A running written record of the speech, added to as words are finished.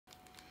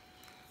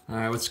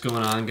Alright, what's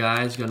going on,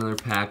 guys? Got another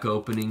pack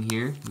opening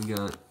here. We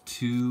got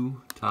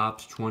two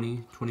Topps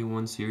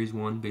 2021 Series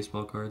 1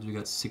 baseball cards. We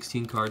got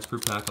 16 cards per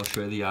pack. I'll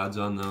show you the odds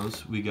on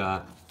those. We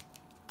got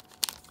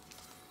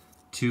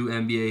two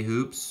NBA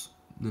hoops,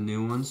 the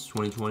new ones,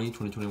 2020,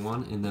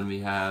 2021. And then we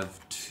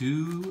have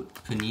two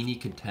Panini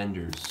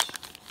Contenders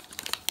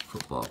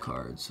football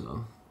cards.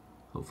 So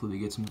hopefully we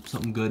get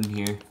something good in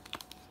here.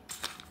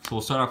 So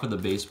we'll start off with the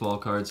baseball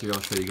cards here. I'll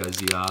show you guys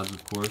the odds,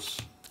 of course.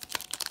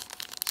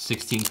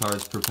 16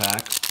 cards per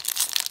pack.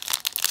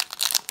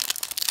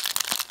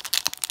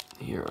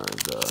 Here are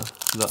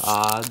the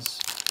odds.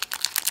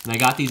 And I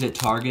got these at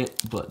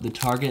Target, but the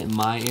Target in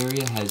my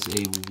area has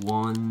a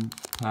 1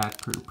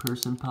 pack per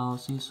person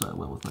policy, so I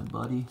went with my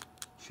buddy.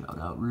 Shout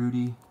out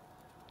Rudy.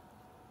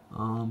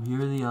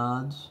 Here are the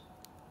odds.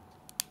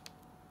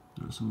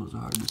 Some of those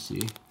are hard to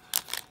see.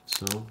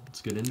 So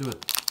let's get into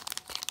it.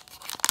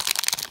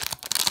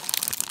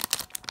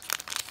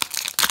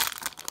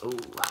 Oh.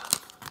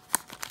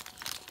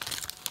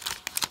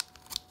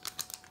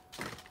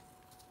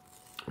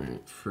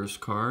 Alright,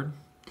 first card.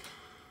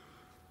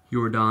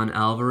 Yordan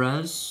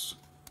Alvarez.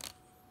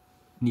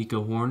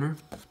 Nico Horner.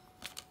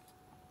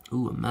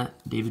 Ooh, a Matt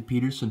David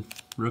Peterson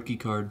rookie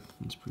card.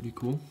 That's pretty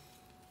cool.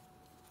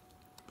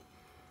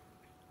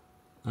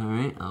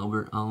 Alright,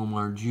 Albert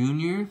Alomar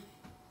Jr.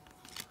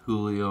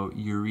 Julio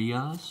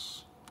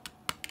Urias.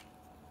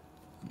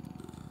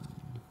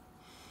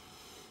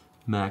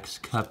 Max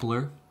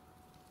Kepler.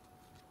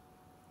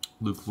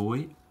 Luke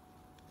Voigt.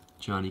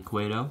 Johnny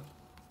Cueto.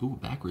 Ooh,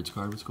 backwards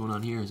card. What's going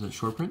on here? Is that a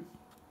short print?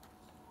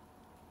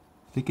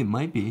 I think it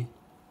might be.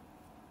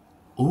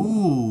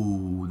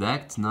 Ooh,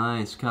 that's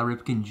nice. Cal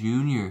Ripken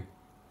Jr.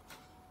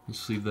 Let's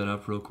sleeve that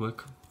up real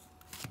quick.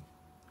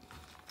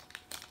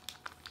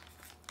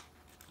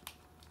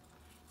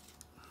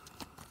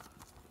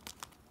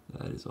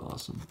 That is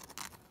awesome.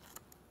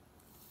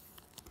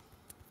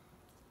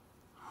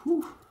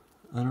 Whew.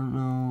 I don't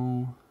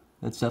know.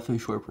 That's definitely a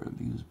short print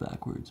because it's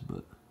backwards,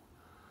 but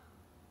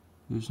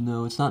there's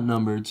no, it's not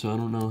numbered, so I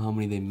don't know how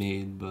many they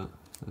made, but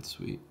that's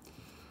sweet.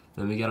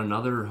 Then we got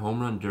another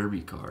home run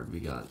derby card. We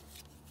got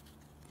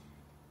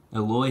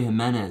Eloy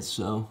Jimenez,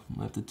 so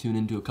we'll have to tune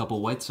into a couple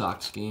White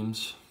Sox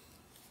games.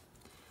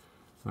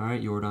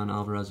 Alright, Yordan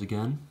Alvarez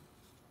again.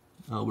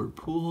 Albert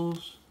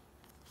Pujols.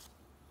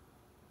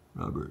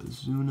 Robert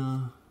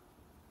Ozuna.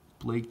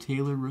 Blake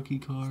Taylor rookie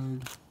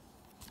card.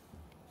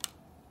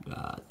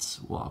 Got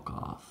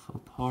walk-off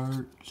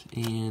apart.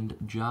 And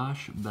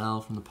Josh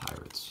Bell from the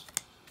Pirates.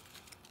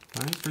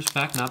 Alright, first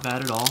pack, not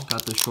bad at all.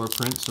 Got the short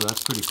print, so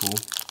that's pretty cool.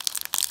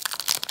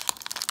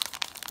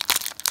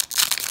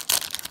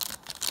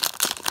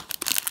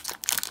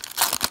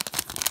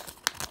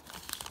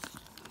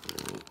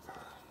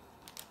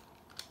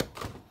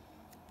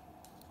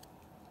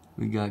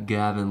 We got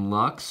Gavin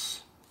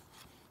Lux.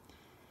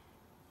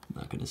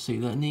 I'm not going to say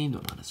that name,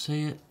 don't know how to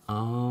say it.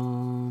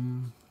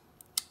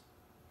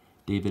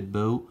 David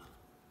Boat.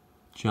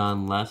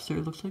 John Lester.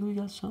 Looks like we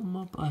got something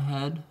up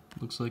ahead.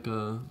 Looks like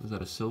a, is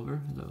that a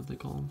silver? Is that what they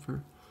call him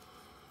for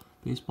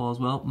baseball as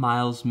well?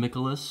 Miles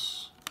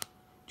Mikolas,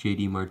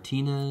 JD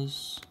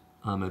Martinez,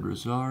 Ahmed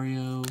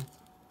Rosario,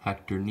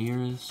 Hector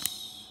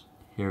Neris,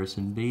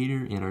 Harrison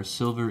Bader, and our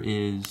silver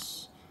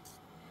is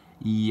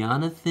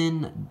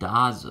Jonathan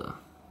Daza.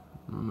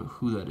 I don't know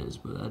who that is,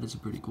 but that is a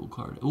pretty cool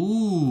card.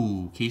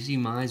 Ooh, Casey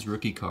Mize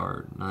rookie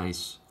card.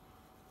 Nice.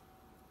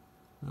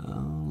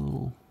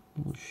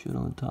 Little shit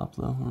on the top,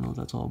 though. I don't know what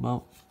that's all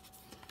about.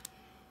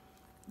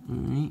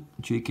 Alright,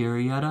 Jake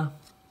Arrieta,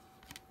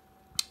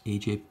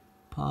 AJ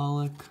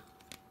Pollock,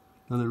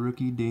 another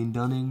rookie, Dane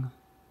Dunning,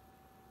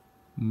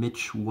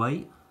 Mitch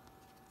White,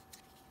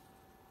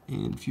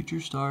 and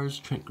future stars,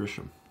 Trent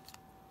Grisham.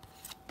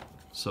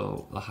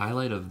 So, the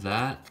highlight of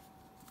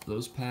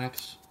those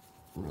packs,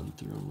 run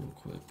through them real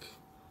quick.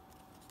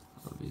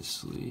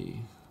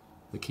 Obviously,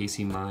 the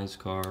Casey Mize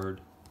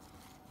card,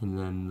 and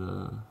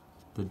then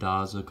the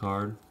Daza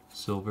card,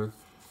 silver,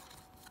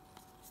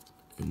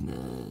 and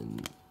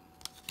then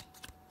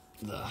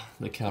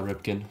the Cal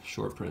Ripken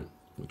short print,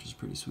 which is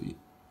pretty sweet.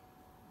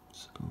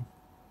 So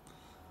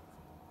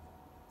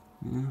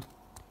yeah,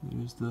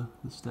 there's the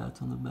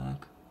stats on the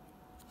back.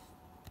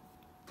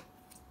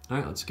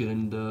 Alright, let's get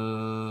into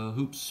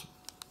hoops.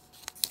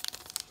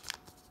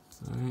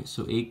 Alright,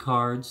 so 8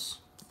 cards.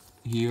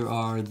 Here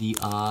are the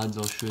odds.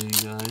 I'll show you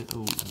guys.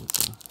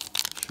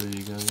 Show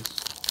you guys.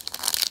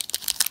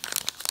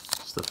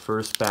 It's the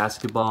first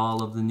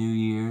basketball of the new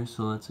year,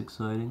 so that's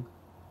exciting.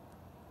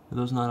 Are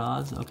those not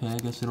odds? Okay, I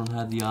guess I don't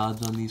have the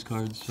odds on these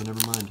cards, so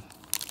never mind.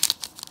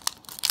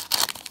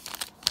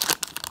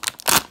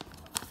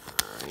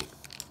 Alright.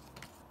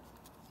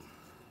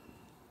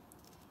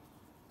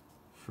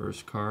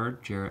 First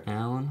card, Jarrett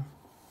Allen,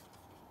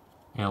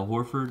 Al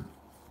Horford,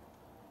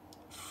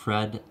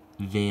 Fred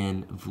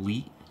Van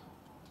Vliet,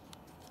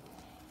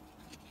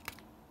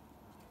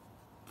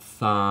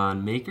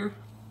 Thon Maker,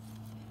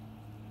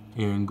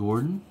 Aaron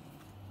Gordon,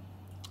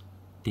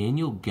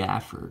 Daniel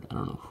Gafford, I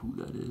don't know who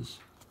that is.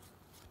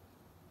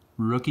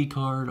 Rookie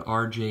card,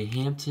 R.J.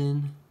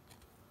 Hampton,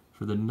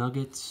 for the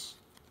Nuggets.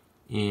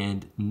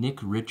 And Nick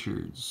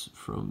Richards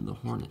from the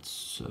Hornets.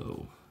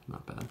 So,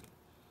 not bad.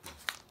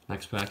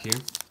 Next pack here.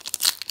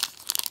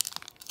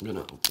 I'm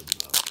going to open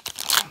it up.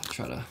 I'll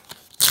try to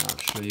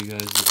not show you guys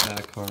the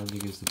back card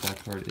because the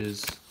back card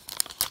is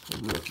a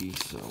rookie.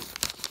 So,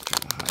 try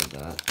to hide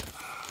that.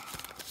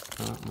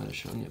 Oh, I might have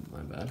shown you. My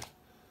bad.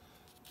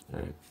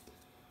 Alright.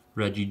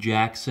 Reggie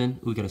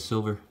Jackson. We got a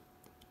silver.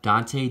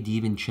 Dante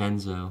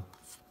DiVincenzo.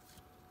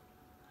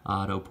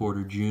 Otto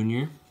Porter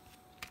Jr.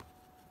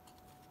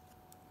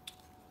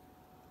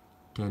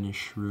 Dennis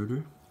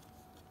Schroeder.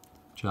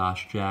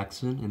 Josh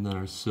Jackson. And then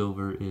our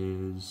silver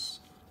is...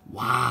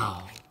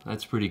 Wow!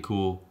 That's pretty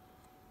cool.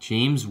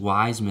 James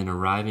Wiseman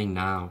arriving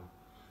now.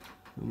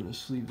 I'm going to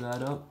sleeve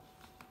that up.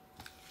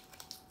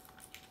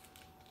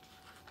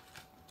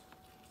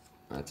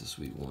 That's a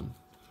sweet one.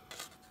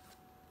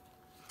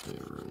 I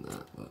ruined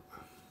that, but...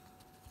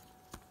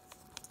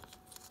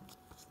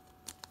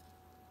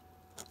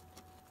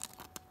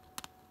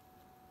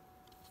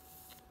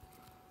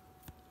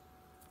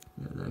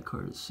 Yeah, that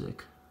card is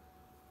sick.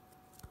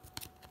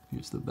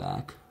 Here's the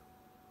back.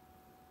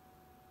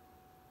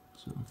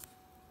 So,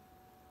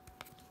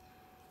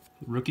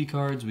 rookie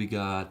cards, we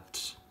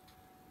got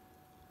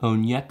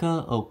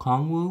Onyeka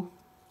Okongwu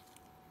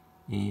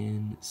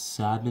and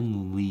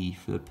Sabin Lee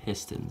for the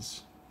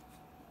Pistons.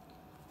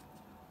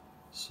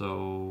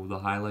 So the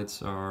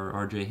highlights are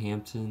RJ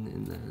Hampton,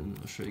 and then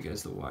I'll show you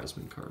guys the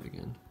Wiseman card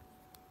again.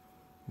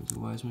 Here's the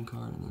Wiseman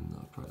card, and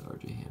then probably the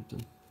RJ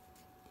Hampton.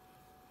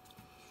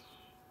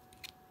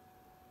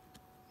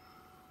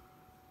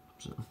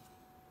 So,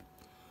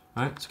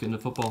 alright, let's get into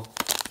football.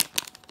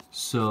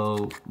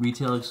 So,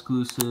 retail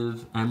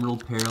exclusive,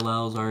 Emerald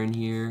Parallels are in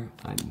here.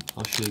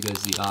 I'll show you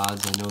guys the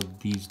odds. I know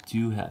these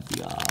do have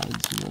the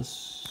odds,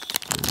 unless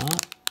they're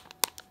not.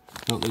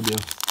 No, they do.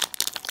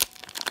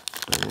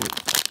 Alright.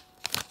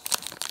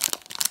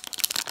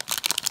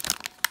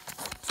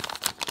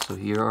 So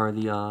here are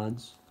the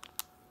odds.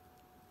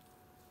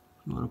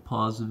 If you want to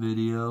pause the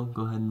video,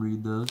 go ahead and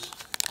read those.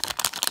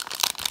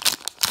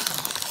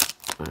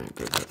 Alright,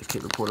 good. Got the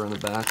kit reporter on the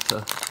back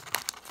to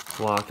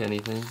block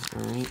anything.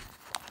 Alright.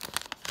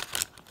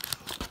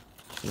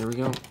 There we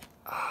go.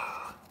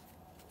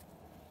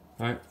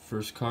 Alright,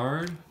 first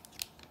card.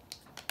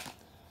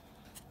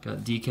 Got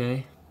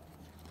DK,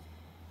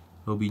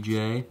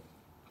 OBJ,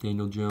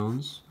 Daniel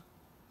Jones,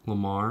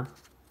 Lamar,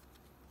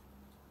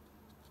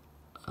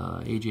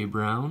 AJ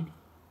Brown,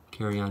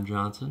 Kerryon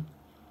Johnson,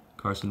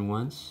 Carson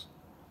Wentz,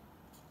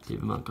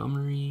 David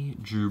Montgomery,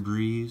 Drew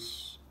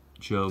Brees,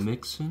 Joe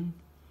Mixon,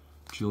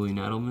 Julian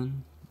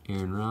Edelman,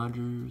 Aaron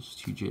Rodgers,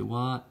 TJ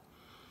Watt,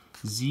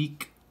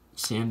 Zeke,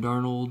 Sam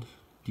Darnold,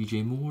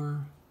 DJ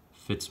Moore,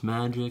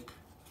 Fitzmagic,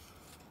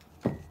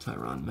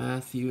 Tyrann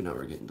Mathieu. Now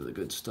we're getting to the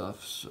good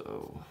stuff,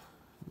 so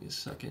give me a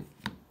second.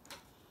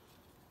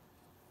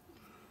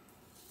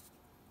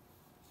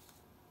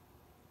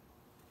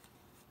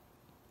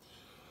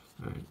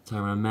 Alright,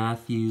 Tyrann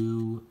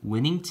Mathieu,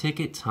 winning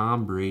ticket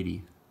Tom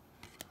Brady.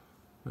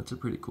 That's a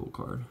pretty cool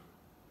card.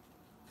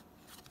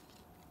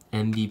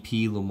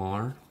 MVP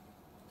Lamar.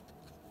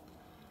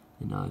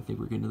 And now I think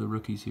we're getting to the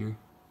rookies here.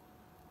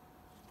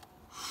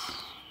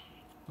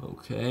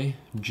 Okay,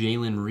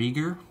 Jalen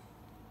Reagor.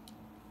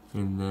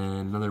 And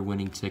then another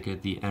winning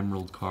ticket, the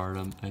Emerald card,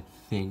 I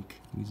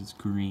think, because it's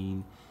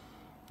green.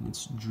 And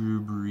it's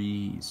Drew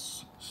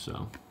Brees.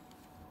 So,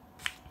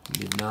 he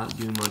did not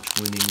do much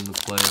winning in the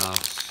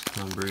playoffs,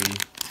 Tom Brady.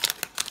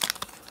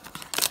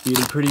 Beat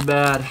him pretty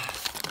bad.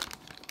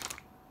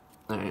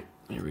 Alright,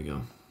 here we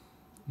go.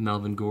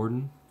 Melvin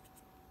Gordon.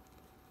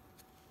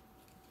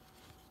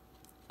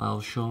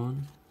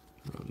 Alshon.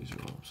 Oh, these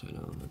are all upside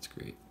down. That's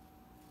great.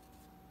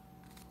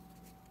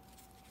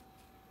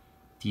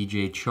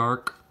 DJ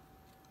Chark.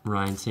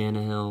 Ryan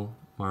Tannehill.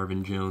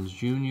 Marvin Jones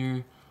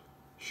Jr.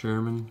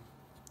 Sherman.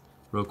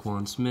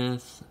 Roquan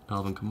Smith.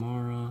 Alvin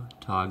Kamara.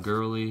 Todd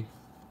Gurley.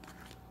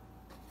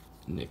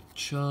 Nick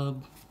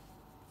Chubb.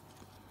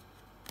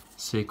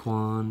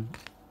 Saquon.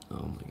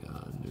 Oh my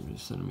god, they're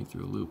just sending me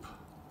through a loop.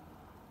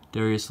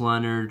 Darius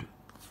Leonard.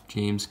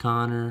 James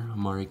Conner.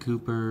 Amari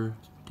Cooper.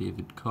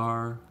 David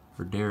Carr.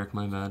 Or Derek,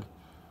 my bad.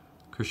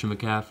 Christian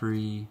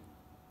McCaffrey.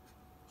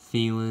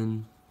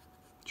 Thielen.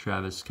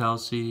 Travis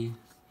Kelce.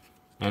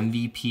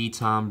 MVP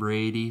Tom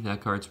Brady.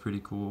 That card's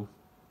pretty cool.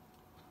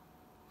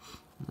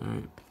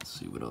 Alright, let's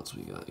see what else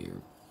we got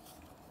here.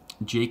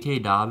 J.K.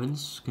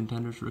 Dobbins,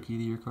 Contenders Rookie of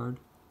the Year card.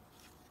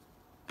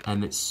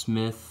 Emmitt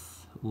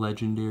Smith,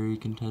 Legendary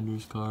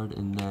Contenders card.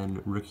 And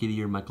then Rookie of the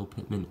Year, Michael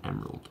Pittman,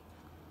 Emerald.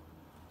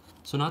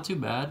 So not too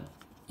bad.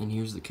 And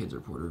here's the kids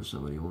reporter if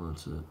somebody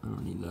wants it. I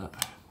don't need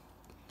that.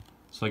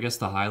 So I guess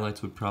the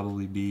highlights would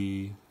probably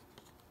be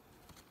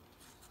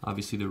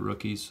obviously the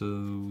rookies.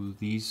 So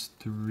these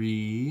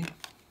three.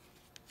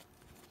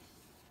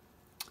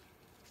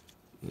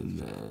 And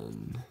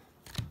then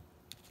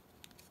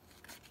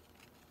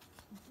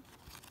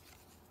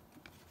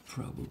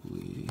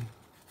probably,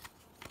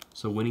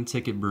 so winning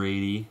ticket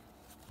Brady.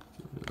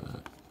 Look at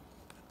that.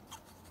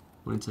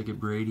 Winning ticket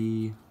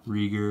Brady,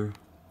 Reagor,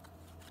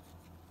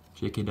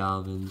 J.K.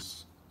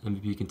 Dobbins,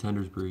 MVP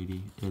Contenders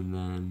Brady, and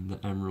then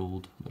the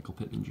Emerald Michael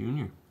Pittman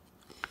Jr.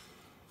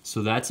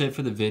 So that's it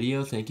for the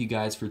video. Thank you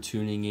guys for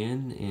tuning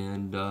in,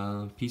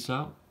 and peace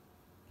out.